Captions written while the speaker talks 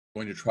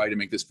Going to try to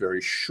make this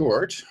very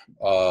short,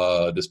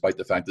 despite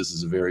the fact this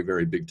is a very,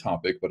 very big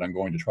topic, but I'm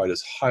going to try to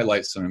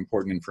highlight some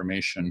important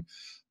information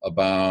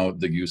about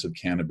the use of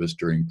cannabis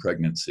during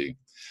pregnancy.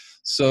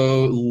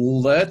 So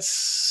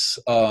let's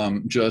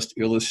just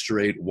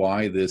illustrate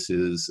why this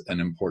is an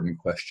important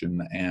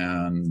question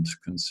and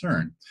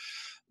concern.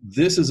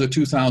 This is a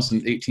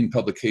 2018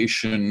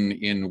 publication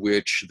in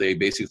which they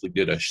basically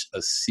did a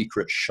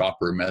secret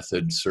shopper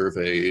method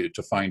survey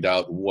to find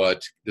out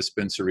what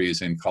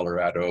dispensaries in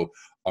Colorado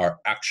are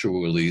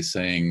actually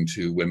saying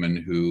to women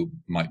who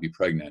might be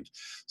pregnant.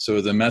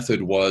 So the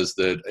method was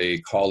that a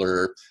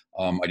caller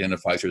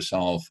identifies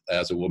herself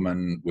as a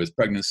woman with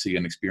pregnancy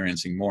and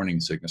experiencing morning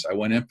sickness. I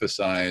want to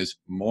emphasize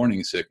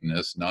morning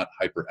sickness, not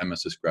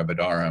hyperemesis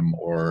gravidarum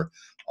or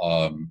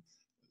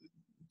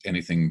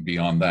anything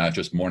beyond that,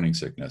 just morning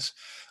sickness.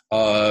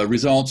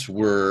 Results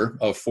were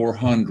of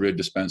 400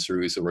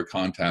 dispensaries that were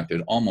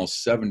contacted,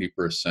 almost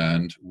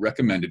 70%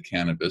 recommended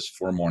cannabis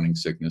for morning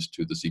sickness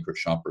to the secret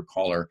shopper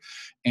caller.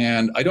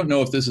 And I don't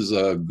know if this is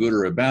a good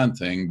or a bad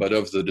thing, but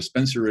of the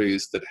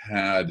dispensaries that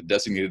had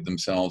designated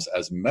themselves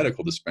as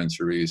medical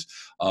dispensaries,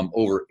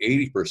 over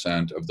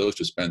 80% of those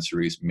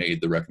dispensaries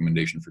made the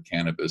recommendation for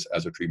cannabis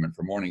as a treatment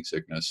for morning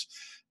sickness.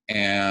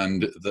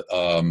 And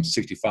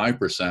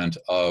 65%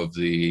 of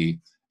the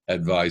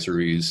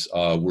advisories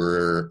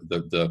were,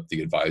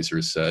 the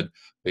advisors said,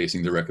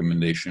 basing the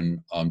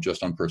recommendation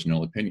just on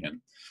personal opinion.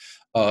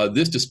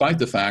 This despite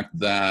the fact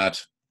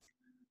that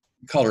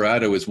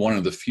Colorado is one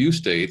of the few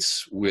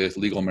states with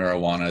legal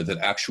marijuana that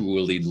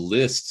actually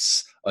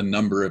lists a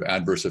number of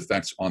adverse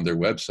effects on their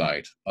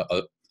website.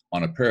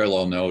 On a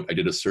parallel note, I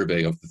did a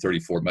survey of the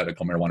 34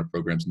 medical marijuana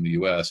programs in the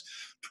US.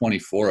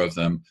 24 of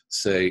them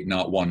say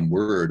not one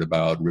word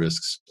about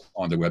risks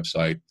on their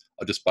website,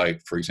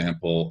 despite, for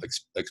example,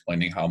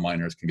 explaining how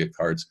minors can get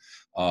cards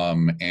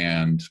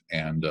and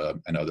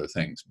other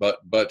things.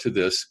 But to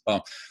this,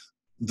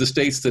 the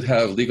states that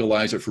have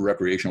legalized it for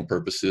recreational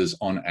purposes,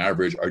 on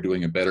average, are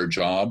doing a better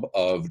job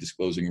of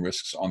disclosing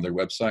risks on their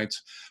websites.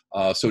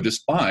 So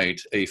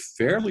despite a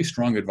fairly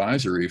strong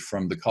advisory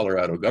from the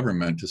Colorado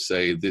government to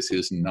say this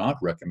is not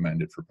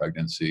recommended for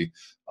pregnancy,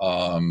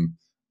 when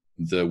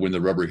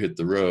the rubber hit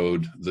the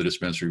road, the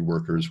dispensary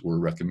workers were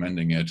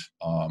recommending it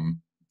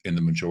in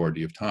the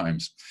majority of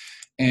times.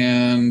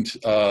 And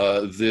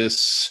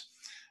this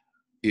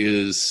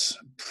is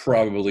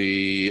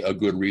probably a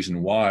good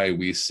reason why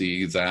we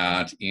see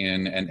that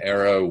in an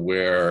era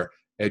where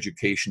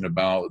education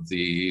about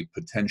the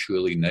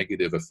potentially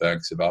negative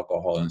effects of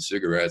alcohol and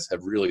cigarettes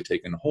have really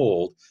taken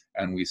hold,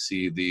 and we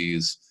see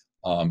these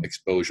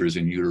exposures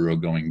in utero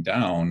going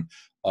down,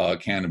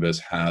 cannabis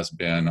has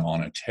been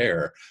on a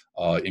tear,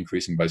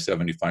 increasing by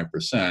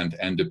 75%.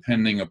 And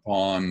depending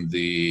upon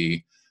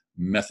the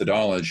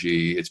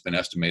methodology, it's been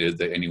estimated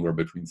that anywhere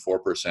between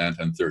 4%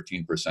 and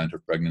 13%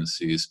 of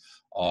pregnancies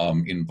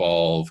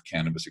involve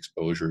cannabis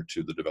exposure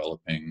to the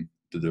developing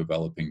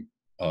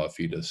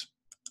fetus.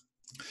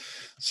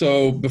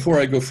 So before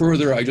I go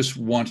further, I just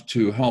want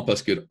to help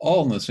us get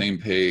all on the same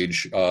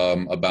page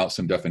about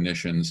some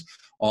definitions.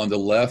 On the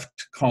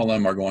left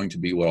column are going to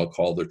be what I'll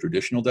call the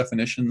traditional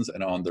definitions,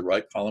 and on the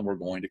right column we're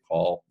going to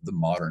call the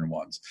modern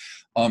ones.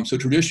 So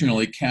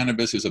traditionally,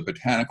 cannabis is a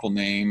botanical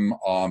name.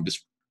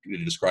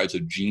 It describes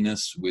a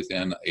genus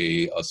within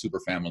a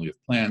superfamily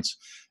of plants,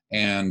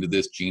 and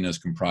this genus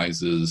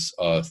comprises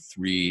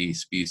 3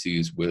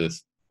 species with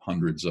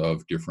hundreds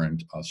of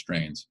different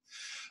strains.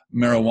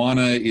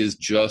 Marijuana is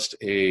just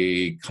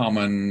a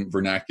common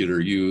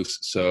vernacular use,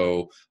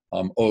 so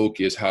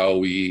oak is how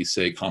we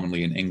say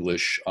commonly in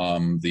English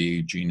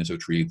the genus of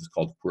tree is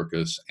called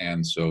Quercus,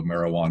 and so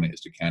marijuana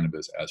is to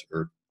cannabis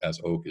as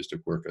oak is to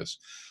Quercus.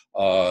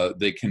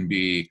 They can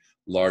be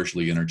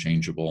largely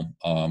interchangeable,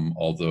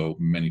 although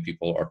many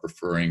people are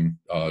preferring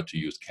to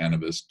use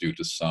cannabis due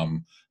to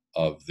some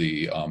of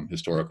the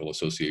historical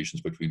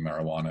associations between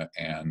marijuana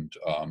and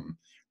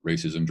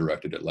racism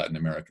directed at Latin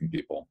American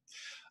people.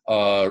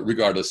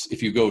 Regardless,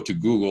 if you go to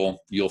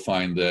Google, you'll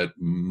find that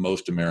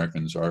most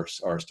Americans are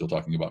still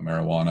talking about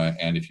marijuana,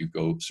 and if you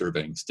go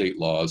surveying state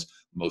laws,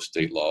 most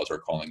state laws are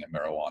calling it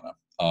marijuana.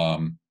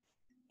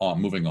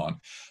 Moving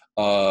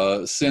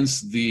on.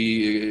 Since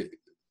the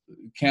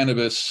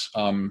cannabis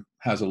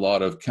has a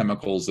lot of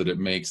chemicals that it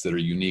makes that are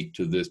unique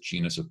to this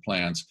genus of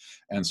plants,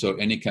 and so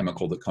any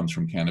chemical that comes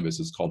from cannabis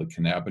is called a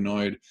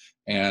cannabinoid,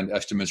 and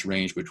estimates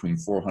range between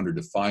 400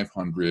 to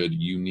 500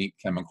 unique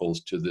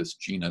chemicals to this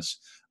genus,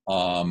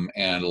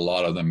 and a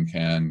lot of them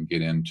can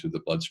get into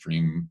the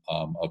bloodstream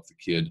of the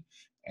kid,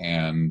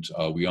 and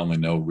we only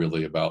know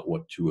really about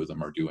what 2 of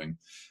them are doing.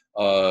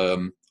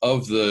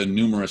 Of the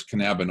numerous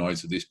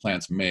cannabinoids that these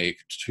plants make,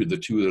 the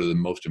 2 that are the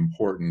most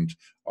important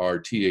are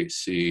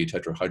THC,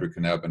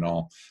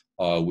 tetrahydrocannabinol,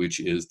 which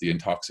is the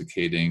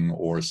intoxicating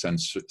or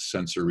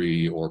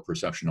sensory or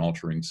perception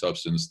altering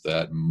substance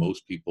that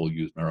most people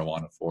use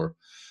marijuana for.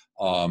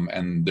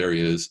 And there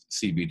is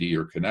CBD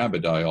or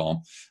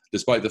cannabidiol.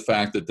 Despite the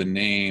fact that the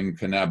name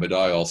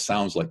cannabidiol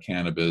sounds like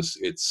cannabis,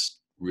 it's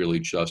really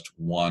just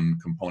one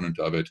component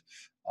of it.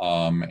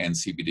 and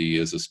CBD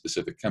is a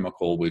specific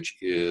chemical which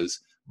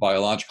is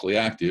biologically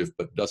active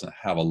but doesn't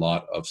have a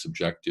lot of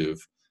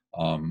subjective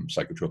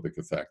psychotropic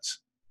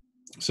effects.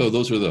 So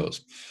those are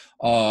those.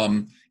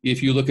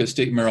 If you look at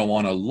state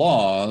marijuana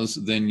laws,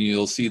 then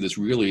you'll see this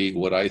really,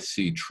 what I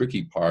see,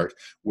 tricky part,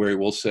 where it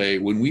will say,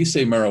 when we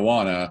say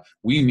marijuana,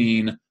 we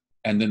mean,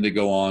 and then they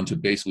go on to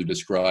basically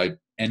describe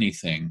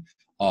anything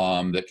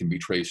that can be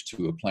traced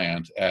to a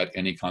plant at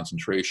any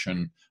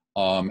concentration.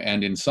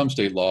 And in some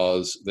state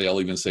laws, they'll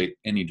even say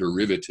any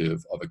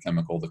derivative of a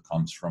chemical that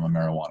comes from a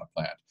marijuana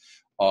plant.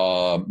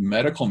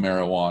 Medical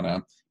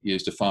marijuana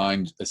is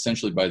defined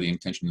essentially by the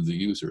intention of the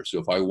user. So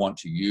if I want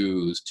to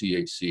use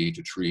THC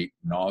to treat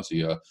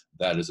nausea,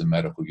 that is a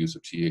medical use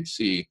of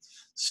THC.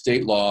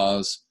 State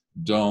laws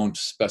don't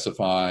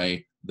specify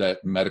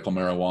that medical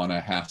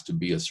marijuana has to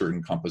be a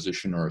certain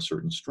composition or a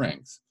certain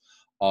strength.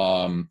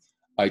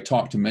 I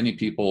talk to many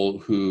people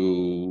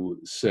who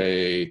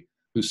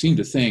seem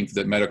to think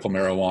that medical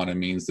marijuana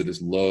means that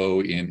it's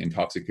low in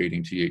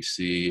intoxicating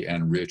THC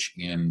and rich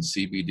in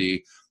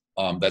CBD.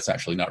 That's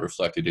actually not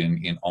reflected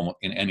in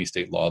any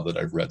state law that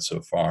I've read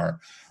so far.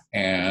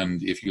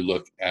 And if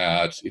you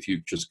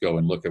just go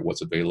and look at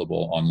what's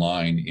available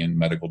online in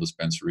medical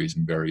dispensaries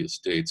in various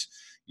states,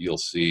 you'll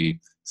see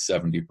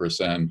 70%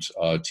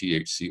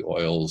 THC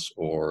oils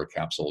or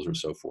capsules or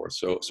so forth.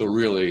 So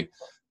really,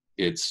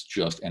 it's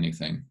just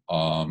anything.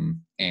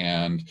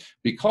 And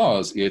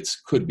because it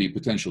could be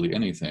potentially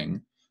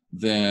anything,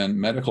 then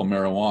medical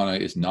marijuana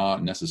is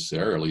not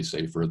necessarily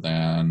safer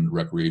than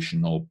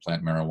recreational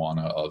plant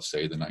marijuana of,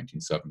 say, the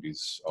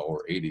 1970s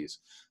or 80s.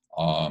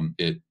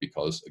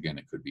 Because again,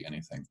 it could be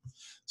anything.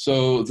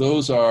 So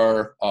those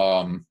are,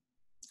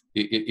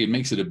 it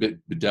makes it a bit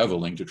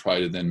bedeviling to try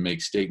to then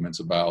make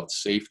statements about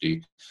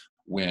safety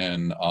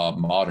when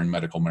modern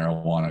medical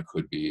marijuana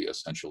could be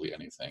essentially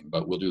anything,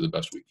 but we'll do the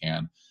best we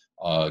can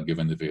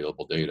given the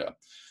available data.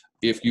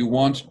 If you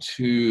want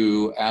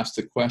to ask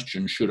the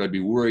question, should I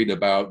be worried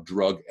about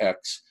drug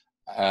X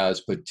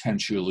as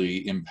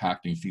potentially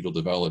impacting fetal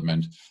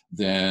development,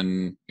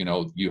 then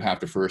you have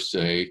to first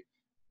say,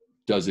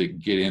 does it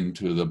get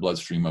into the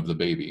bloodstream of the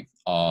baby?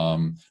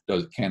 Can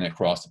it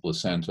cross the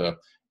placenta?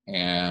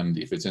 And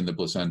if it's in the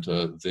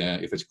placenta,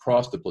 then if it's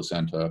crossed the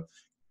placenta,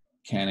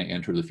 can it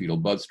enter the fetal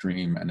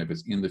bloodstream? And if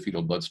it's in the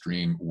fetal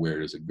bloodstream,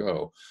 where does it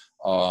go?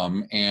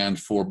 And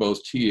for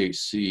both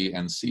THC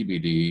and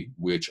CBD,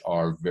 which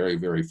are very,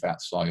 very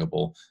fat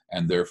soluble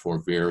and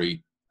therefore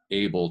very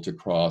able to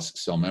cross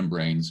cell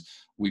membranes,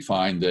 we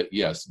find that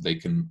yes,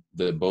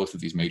 both of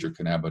these major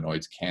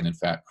cannabinoids can in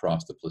fact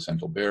cross the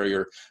placental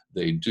barrier.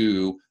 They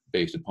do,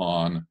 based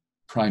upon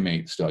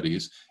primate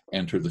studies,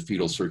 enter the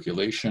fetal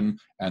circulation,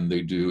 and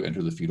they do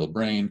enter the fetal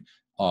brain.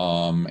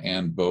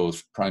 And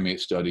both primate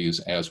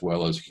studies as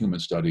well as human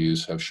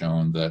studies have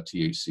shown that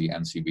THC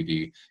and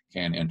CBD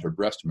can enter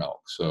breast milk.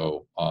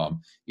 So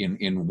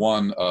in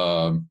one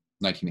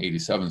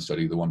 1987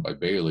 study, the one by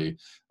Bailey,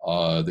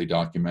 they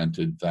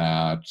documented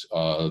that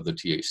the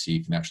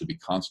THC can actually be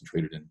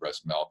concentrated in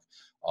breast milk.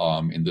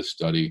 In this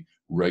study,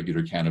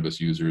 regular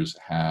cannabis users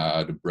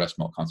had breast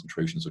milk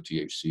concentrations of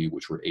THC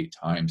which were 8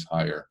 times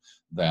higher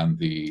than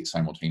the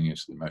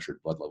simultaneously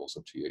measured blood levels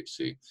of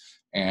THC.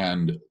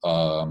 And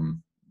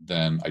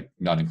then,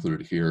 not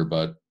included here,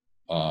 but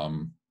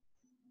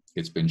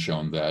it's been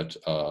shown that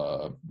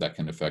that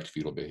can affect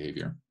fetal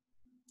behavior.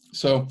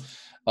 So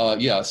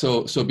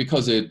so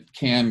because it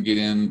can get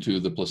into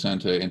the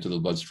placenta, into the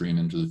bloodstream,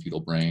 into the fetal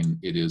brain,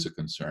 it is a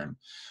concern.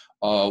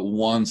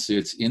 Once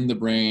it's in the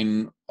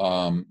brain,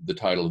 the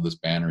title of this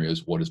banner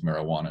is, what does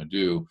marijuana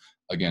do?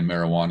 Again,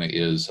 marijuana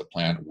is a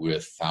plant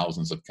with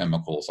thousands of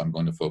chemicals. I'm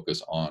going to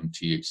focus on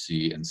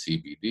THC and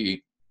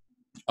CBD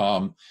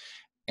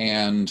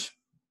and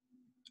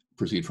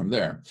proceed from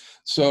there.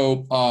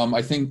 So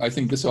I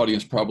think this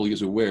audience probably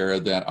is aware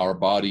that our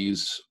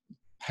bodies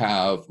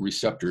have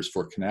receptors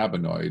for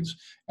cannabinoids,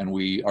 and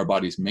our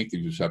bodies make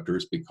these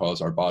receptors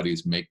because our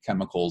bodies make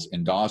chemicals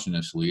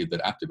endogenously that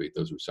activate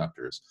those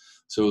receptors.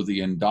 So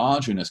the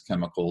endogenous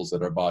chemicals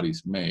that our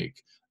bodies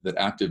make that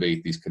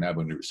activate these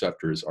cannabinoid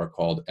receptors are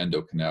called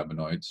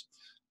endocannabinoids.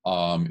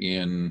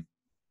 In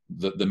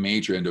the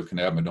major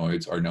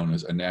endocannabinoids are known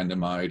as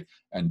anandamide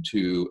and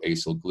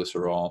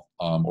 2-acylglycerol,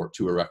 or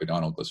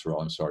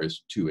 2-arachidonylglycerol,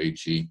 it's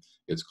 2-AG,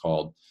 it's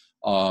called.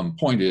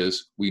 Point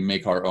is, we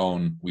make our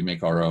own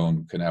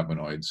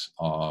cannabinoids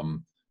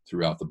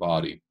throughout the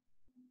body.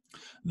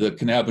 The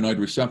cannabinoid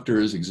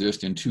receptors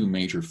exist in 2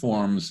 major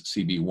forms,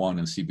 CB1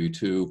 and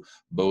CB2.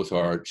 Both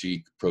are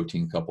G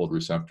protein coupled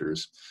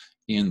receptors.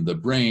 In the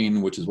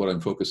brain, which is what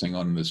I'm focusing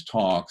on in this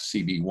talk,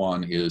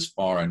 CB1 is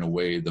far and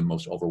away the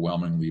most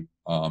overwhelmingly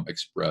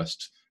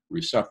expressed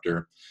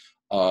receptor.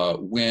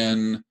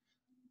 When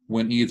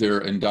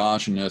either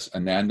endogenous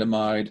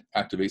anandamide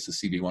activates the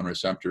CB1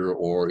 receptor,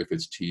 or if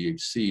it's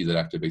THC that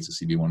activates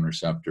the CB1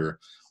 receptor,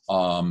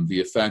 the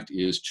effect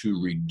is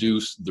to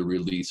reduce the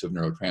release of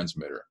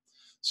neurotransmitter.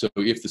 So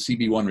if the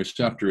CB1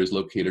 receptor is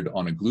located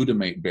on a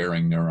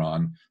glutamate-bearing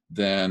neuron,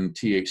 then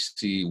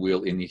THC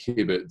will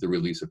inhibit the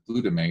release of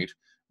glutamate,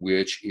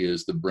 which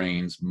is the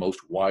brain's most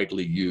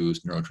widely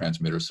used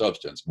neurotransmitter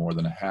substance. More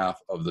than half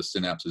of the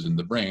synapses in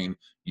the brain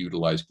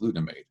utilize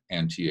glutamate,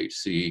 and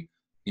THC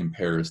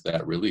impairs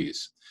that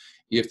release.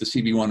 If the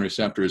CB1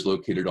 receptor is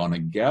located on a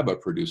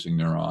GABA-producing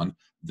neuron,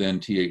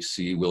 then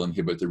THC will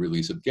inhibit the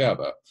release of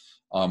GABA.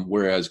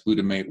 Whereas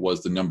glutamate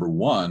was the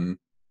 #1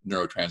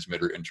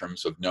 neurotransmitter in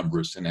terms of number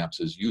of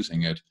synapses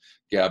using it,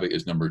 GABA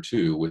is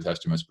 #2, with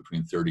estimates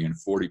between 30 and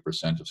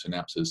 40% of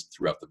synapses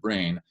throughout the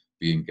brain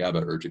being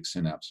GABAergic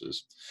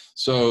synapses.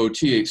 So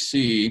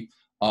THC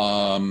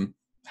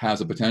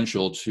has a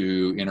potential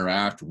to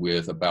interact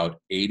with about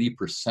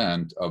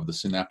 80% of the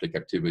synaptic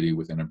activity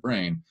within a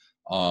brain,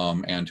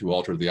 and to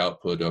alter the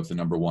output of the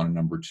 #1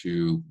 and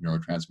 #2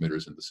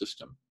 neurotransmitters in the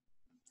system.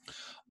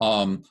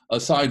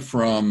 Aside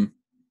from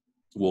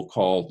we'll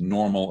call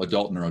normal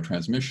adult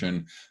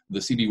neurotransmission, the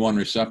CB1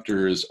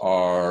 receptors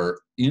are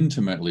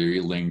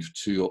intimately linked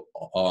to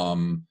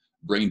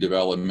brain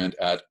development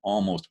at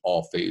almost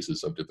all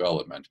phases of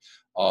development.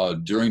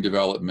 During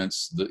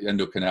developments, the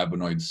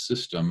endocannabinoid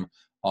system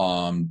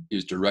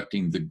is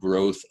directing the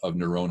growth of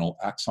neuronal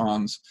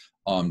axons,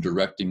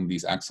 directing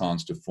these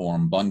axons to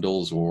form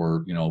bundles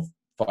or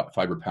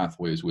fiber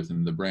pathways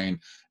within the brain,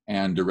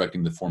 and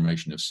directing the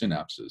formation of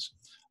synapses.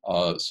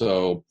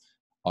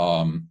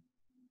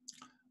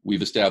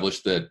 We've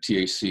established that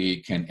THC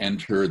can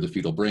enter the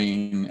fetal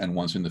brain, and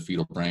once in the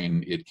fetal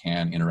brain, it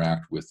can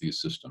interact with these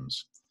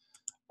systems.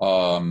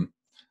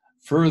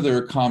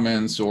 Further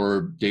comments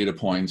or data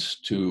points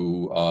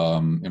to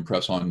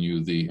impress on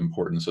you the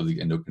importance of the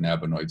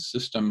endocannabinoid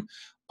system.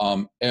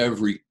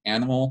 Every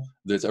animal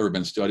that's ever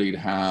been studied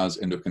has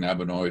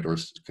endocannabinoid or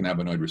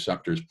cannabinoid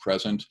receptors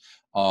present.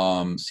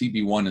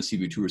 CB1 and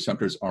CB2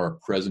 receptors are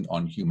present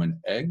on human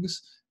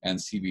eggs, and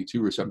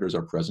CB2 receptors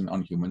are present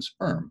on human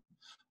sperm.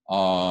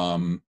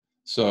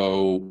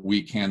 So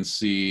we can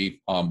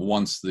see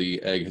once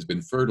the egg has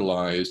been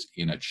fertilized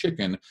in a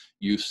chicken,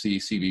 you see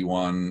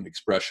CB1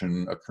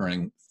 expression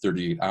occurring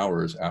 38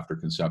 hours after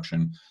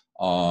conception.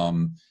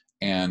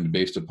 And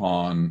based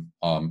upon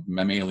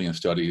mammalian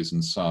studies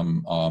and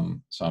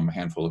some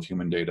handful of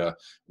human data,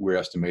 we're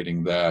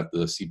estimating that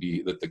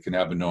the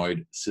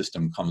cannabinoid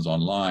system comes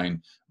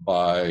online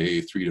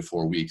by 3 to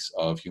 4 weeks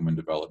of human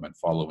development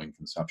following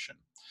conception.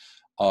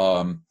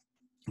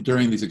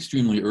 During these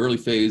extremely early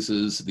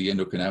phases, the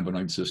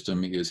endocannabinoid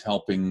system is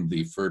helping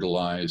the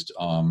fertilized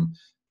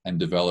and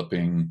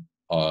developing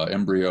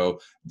embryo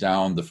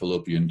down the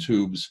fallopian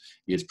tubes.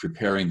 It's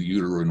preparing the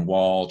uterine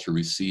wall to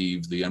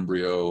receive the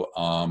embryo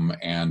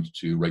and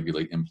to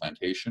regulate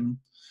implantation.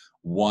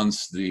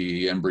 Once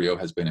the embryo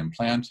has been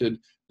implanted,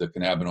 the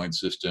cannabinoid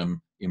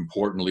system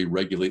importantly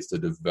regulates the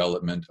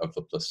development of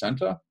the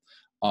placenta.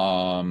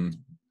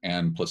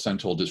 And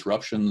placental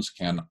disruptions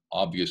can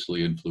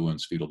obviously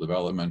influence fetal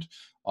development,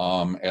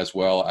 as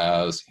well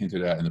as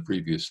hinted at in the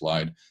previous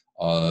slide.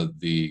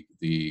 The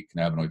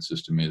cannabinoid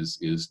system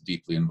is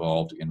deeply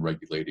involved in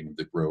regulating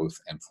the growth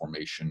and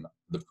formation,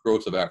 the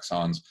growth of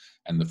axons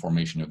and the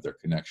formation of their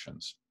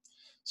connections.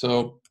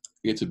 So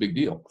it's a big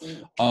deal.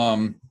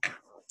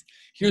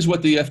 Here's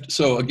what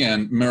so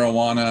again,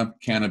 marijuana,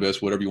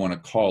 cannabis, whatever you want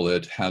to call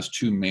it, has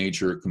two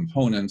major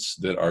components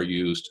that are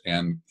used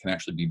and can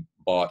actually be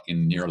bought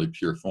in nearly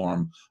pure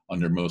form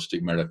under most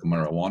state medical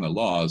marijuana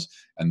laws,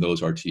 and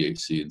those are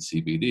THC and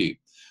CBD.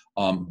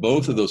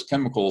 Both of those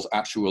chemicals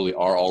actually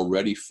are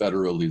already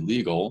federally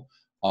legal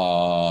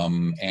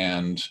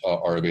and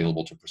are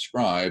available to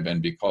prescribe,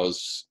 and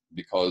because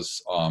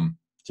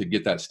to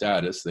get that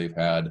status, they've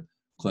had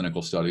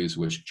clinical studies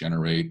which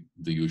generate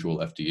the usual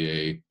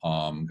FDA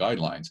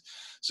guidelines.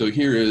 So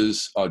here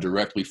is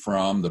directly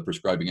from the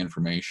prescribing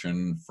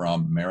information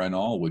from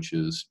Marinol, which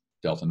is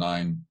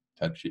delta-9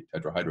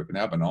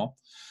 tetrahydrocannabinol.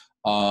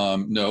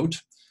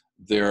 Note,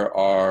 there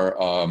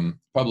are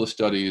published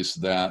studies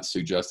that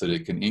suggest that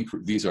it can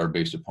increase, these are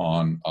based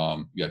upon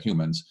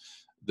humans,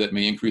 that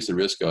may increase the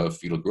risk of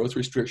fetal growth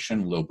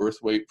restriction, low birth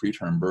weight,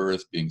 preterm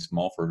birth, being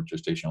small for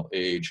gestational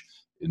age,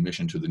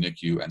 admission to the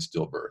NICU, and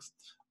stillbirth.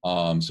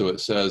 So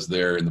it says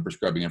there in the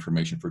prescribing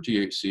information for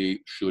THC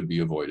should be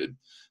avoided.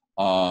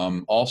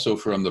 Also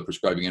from the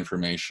prescribing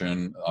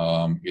information,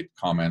 it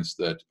comments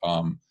that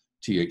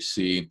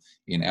THC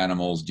in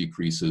animals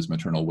decreases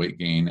maternal weight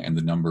gain, and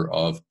the number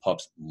of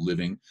pups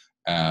living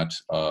at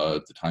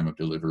the time of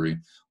delivery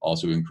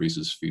also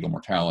increases fetal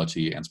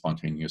mortality and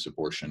spontaneous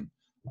abortion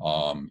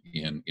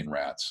in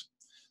rats.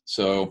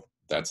 So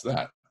that's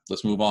that.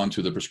 Let's move on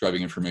to the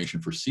prescribing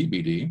information for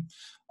CBD.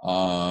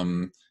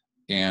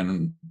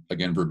 And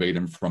again,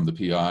 verbatim from the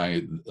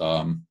PI,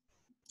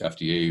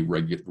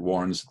 FDA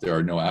warns there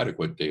are no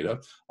adequate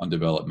data on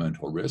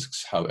developmental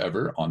risks.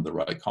 However, on the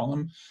right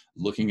column,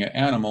 looking at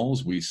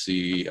animals, we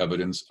see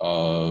evidence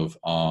of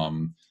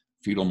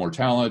fetal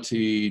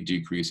mortality,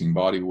 decreasing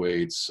body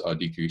weights,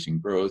 decreasing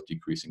growth,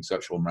 decreasing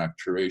sexual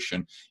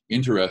maturation.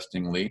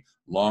 Interestingly,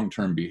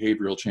 long-term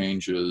behavioral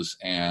changes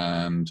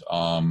and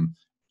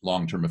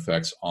long-term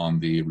effects on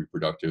the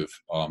reproductive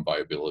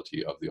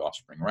viability of the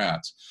offspring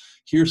rats.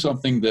 Here's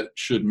something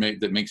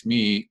that makes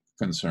me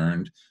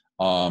concerned.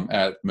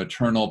 at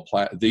maternal,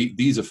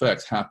 these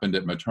effects happened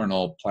at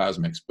maternal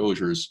plasma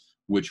exposures,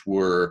 which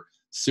were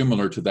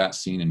similar to that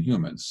seen in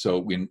humans.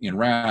 So in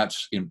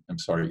rabbits,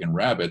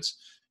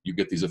 you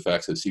get these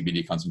effects at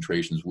CBD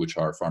concentrations, which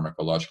are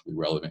pharmacologically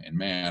relevant in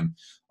man,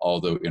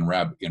 although in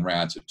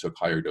rats, it took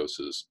higher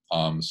doses.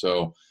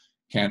 So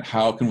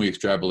how can we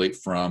extrapolate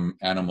from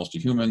animals to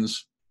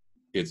humans?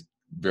 It's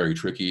very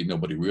tricky.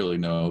 Nobody really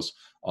knows.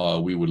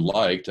 We would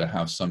like to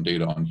have some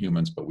data on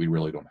humans, but we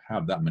really don't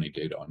have that many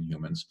data on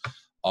humans.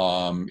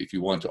 If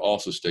you want to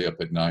also stay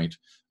up at night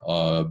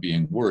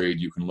being worried,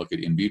 you can look at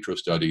in vitro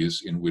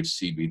studies in which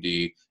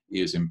CBD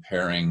is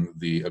impairing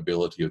the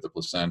ability of the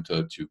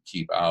placenta to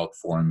keep out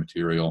foreign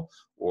material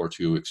or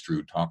to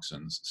extrude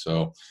toxins.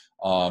 So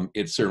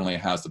it certainly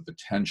has the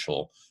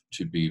potential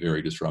to be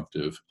very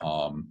disruptive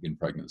in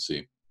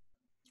pregnancy.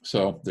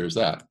 So there's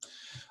that.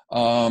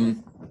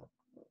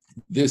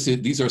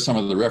 These are some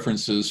of the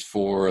references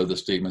for the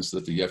statements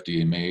that the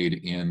FDA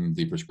made in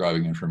the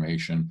prescribing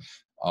information,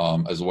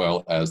 as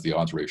well as the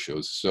odds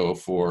ratios. So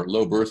for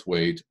low birth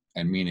weight,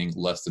 and meaning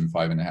less than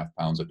 5.5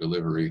 pounds at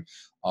delivery,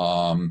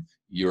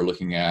 you're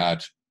looking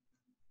at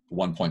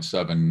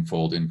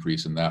 1.7-fold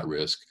increase in that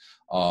risk,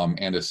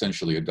 and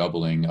essentially a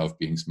doubling of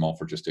being small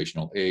for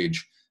gestational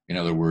age. In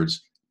other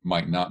words,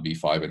 might not be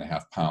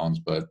 5.5 pounds,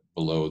 but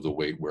below the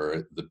weight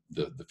where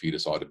the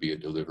fetus ought to be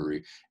at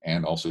delivery,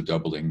 and also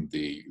doubling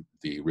the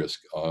risk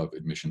of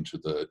admission to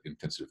the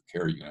intensive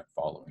care unit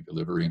following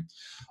delivery.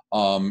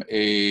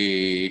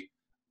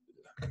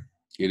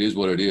 It is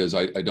what it is.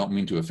 I don't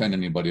mean to offend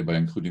anybody by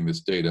including this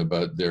data,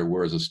 but there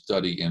was a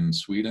study in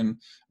Sweden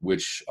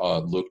which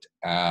looked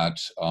at,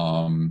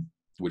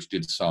 which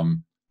did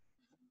some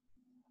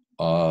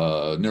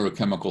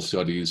neurochemical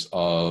studies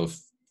of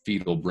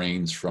fetal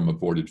brains from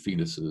aborted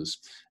fetuses.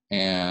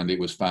 And it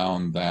was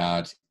found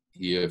that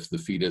if the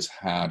fetus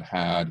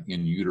had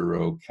in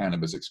utero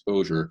cannabis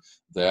exposure,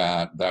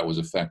 that was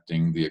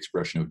affecting the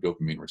expression of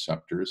dopamine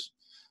receptors.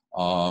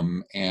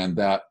 And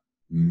that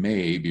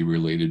may be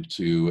related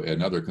to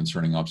another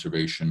concerning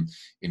observation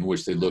in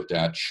which they looked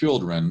at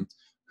children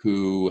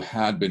who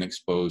had been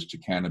exposed to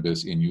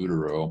cannabis in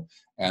utero,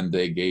 and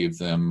they gave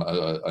them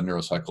a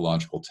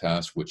neuropsychological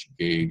test which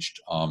gauged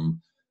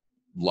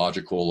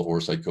logical or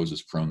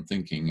psychosis-prone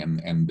thinking,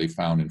 and they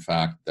found, in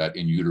fact, that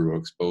in utero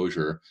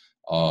exposure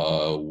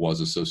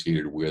was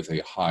associated with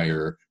a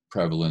higher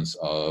prevalence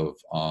of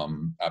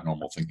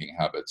abnormal thinking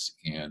habits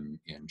in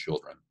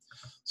children.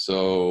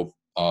 So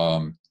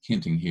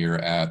hinting here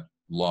at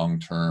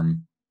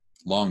long-term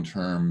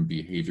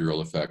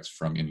behavioral effects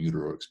from in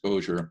utero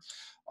exposure.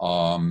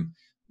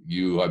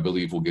 You, I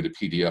believe, will get a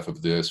PDF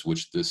of this,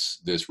 which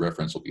this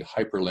reference will be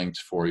hyperlinked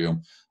for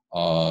you.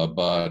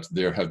 But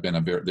there's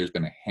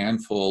been a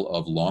handful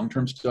of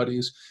long-term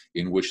studies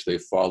in which they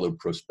followed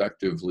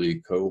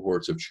prospectively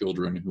cohorts of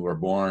children who are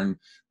born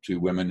to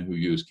women who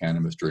use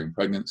cannabis during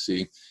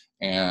pregnancy,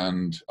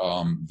 and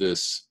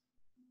this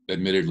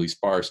admittedly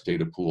sparse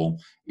data pool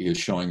is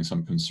showing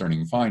some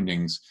concerning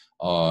findings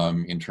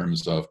in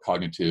terms of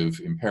cognitive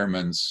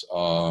impairments,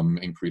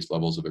 increased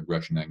levels of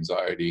aggression,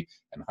 anxiety,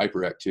 and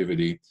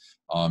hyperactivity.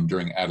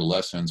 During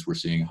adolescence, we're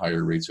seeing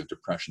higher rates of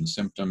depression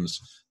symptoms,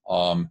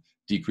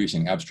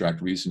 decreasing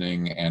abstract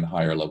reasoning, and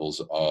higher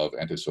levels of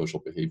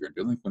antisocial behavior and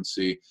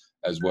delinquency,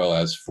 as well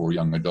as for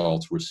young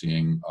adults, we're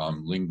seeing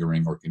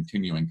lingering or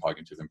continuing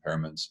cognitive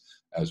impairments,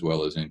 as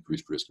well as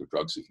increased risk of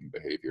drug-seeking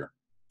behavior.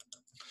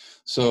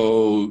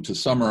 So to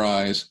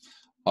summarize,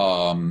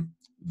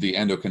 the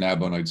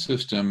endocannabinoid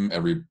system,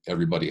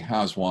 everybody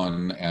has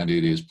one, and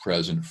it is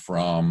present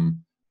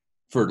from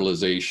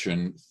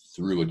fertilization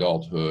through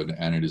adulthood,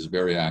 and it is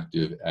very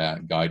active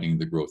at guiding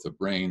the growth of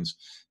brains.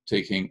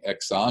 Taking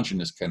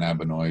exogenous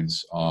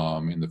cannabinoids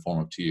in the form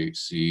of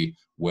THC,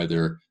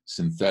 whether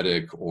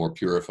synthetic or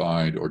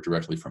purified or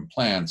directly from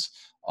plants,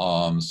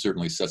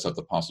 certainly sets up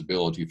the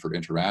possibility for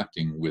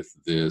interacting with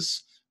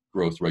this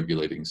growth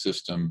regulating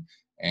system.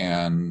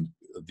 And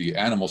the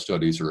animal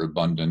studies are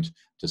abundant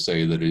to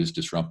say that it is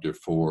disruptive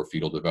for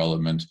fetal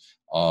development.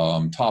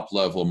 Top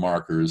level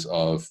markers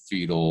of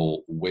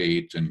fetal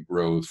weight and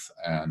growth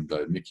and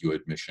NICU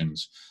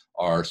admissions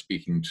are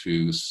speaking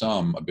to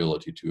some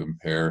ability to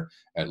impair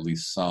at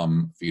least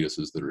some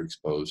fetuses that are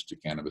exposed to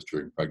cannabis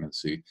during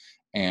pregnancy.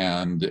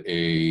 And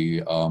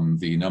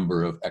the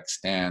number of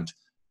extant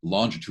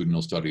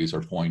longitudinal studies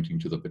are pointing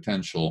to the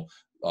potential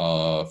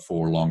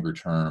for longer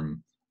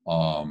term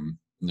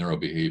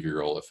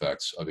neurobehavioral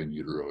effects of in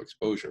utero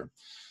exposure.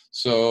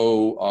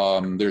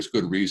 So there's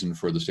good reason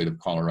for the state of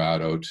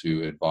Colorado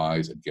to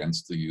advise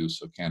against the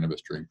use of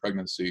cannabis during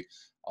pregnancy.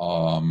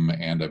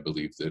 And I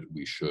believe that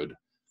we should,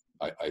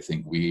 I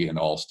think we and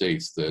all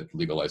states that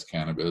legalize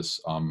cannabis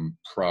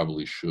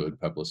probably should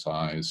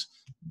publicize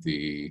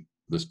the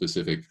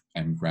specific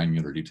and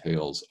granular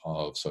details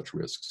of such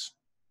risks.